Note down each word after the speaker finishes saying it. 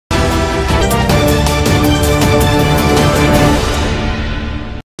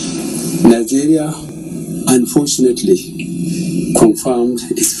Nigeria, unfortunately, confirmed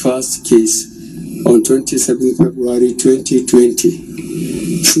its first case on 27 February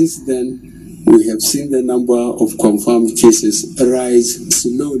 2020. Since then, we have seen the number of confirmed cases rise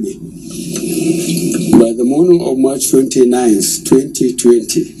slowly. By the morning of March 29,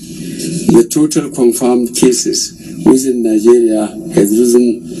 2020, the total confirmed cases within Nigeria has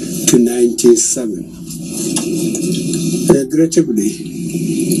risen to 97. Regrettably,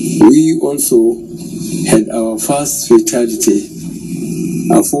 we also had our first fatality,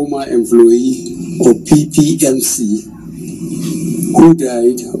 a former employee of PPMC who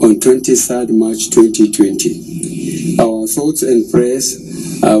died on 23rd March 2020. Our thoughts and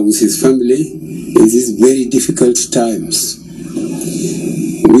prayers are with his family in these very difficult times.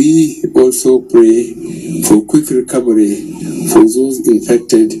 We also pray for quick recovery for those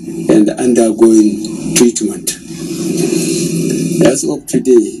infected and undergoing treatment. As of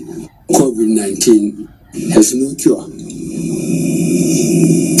today, COVID-19 has no cure.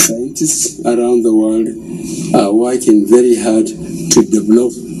 Scientists around the world are working very hard to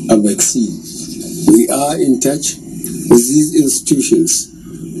develop a vaccine. We are in touch with these institutions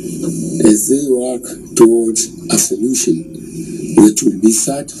as they work towards a solution that will be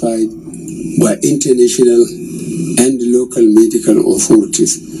certified by international and local medical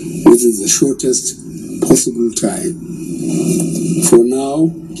authorities within the shortest possible time. For now,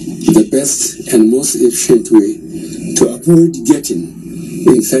 the best and most efficient way to avoid getting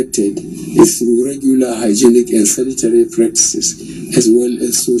infected is through regular hygienic and sanitary practices, as well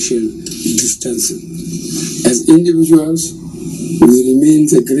as social distancing. As individuals, we remain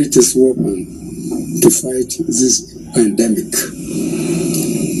the greatest weapon to fight this pandemic.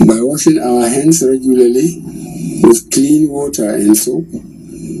 By washing our hands regularly with clean water and soap,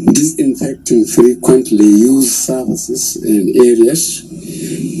 disinfecting frequently used surfaces and areas,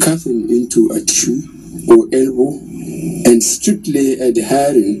 coughing into a tissue or elbow, and strictly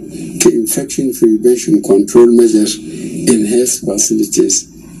adhering to infection prevention control measures in health facilities,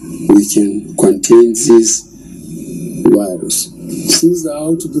 we can contain this virus. Since the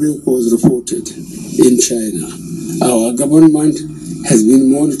outbreak was reported in China, our government has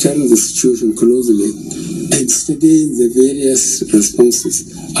been monitoring the situation closely and studying the various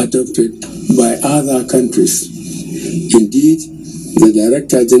responses adopted by other countries. Indeed, the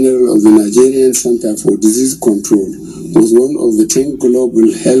Director General of the Nigerian Center for Disease Control was one of the 10 global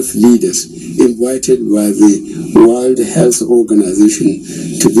health leaders invited by the World Health Organization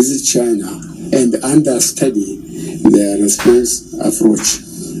to visit China and understudy their response approach.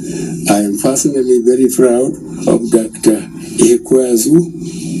 I am personally very proud of Dr.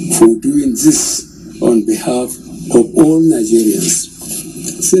 Ihekweazu for doing this on behalf of all Nigerians.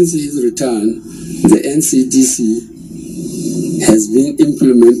 Since his return, the NCDC has been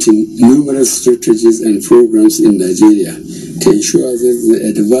implementing numerous strategies and programs in Nigeria to ensure that the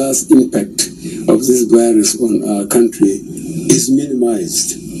adverse impact of this virus on our country is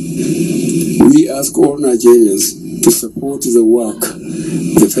minimized. We ask all Nigerians to support the work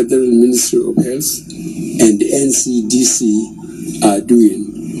the Federal Ministry of Health and NCDC are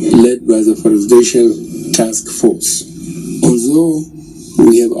doing, led by the Presidential Task Force. Although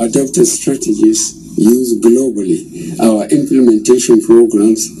we have adopted strategies used globally, our implementation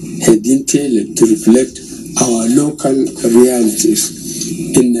programs have been tailored to reflect our local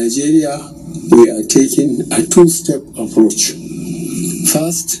realities. In Nigeria, we are taking a two-step approach.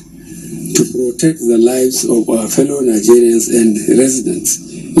 First, to protect the lives of our fellow Nigerians and residents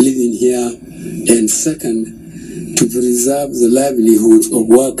living here, and second, to preserve the livelihoods of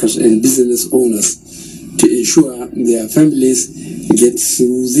workers and business owners to ensure their families get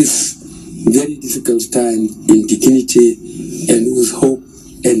through this very difficult time in dignity and with hope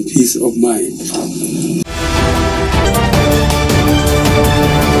and peace of mind.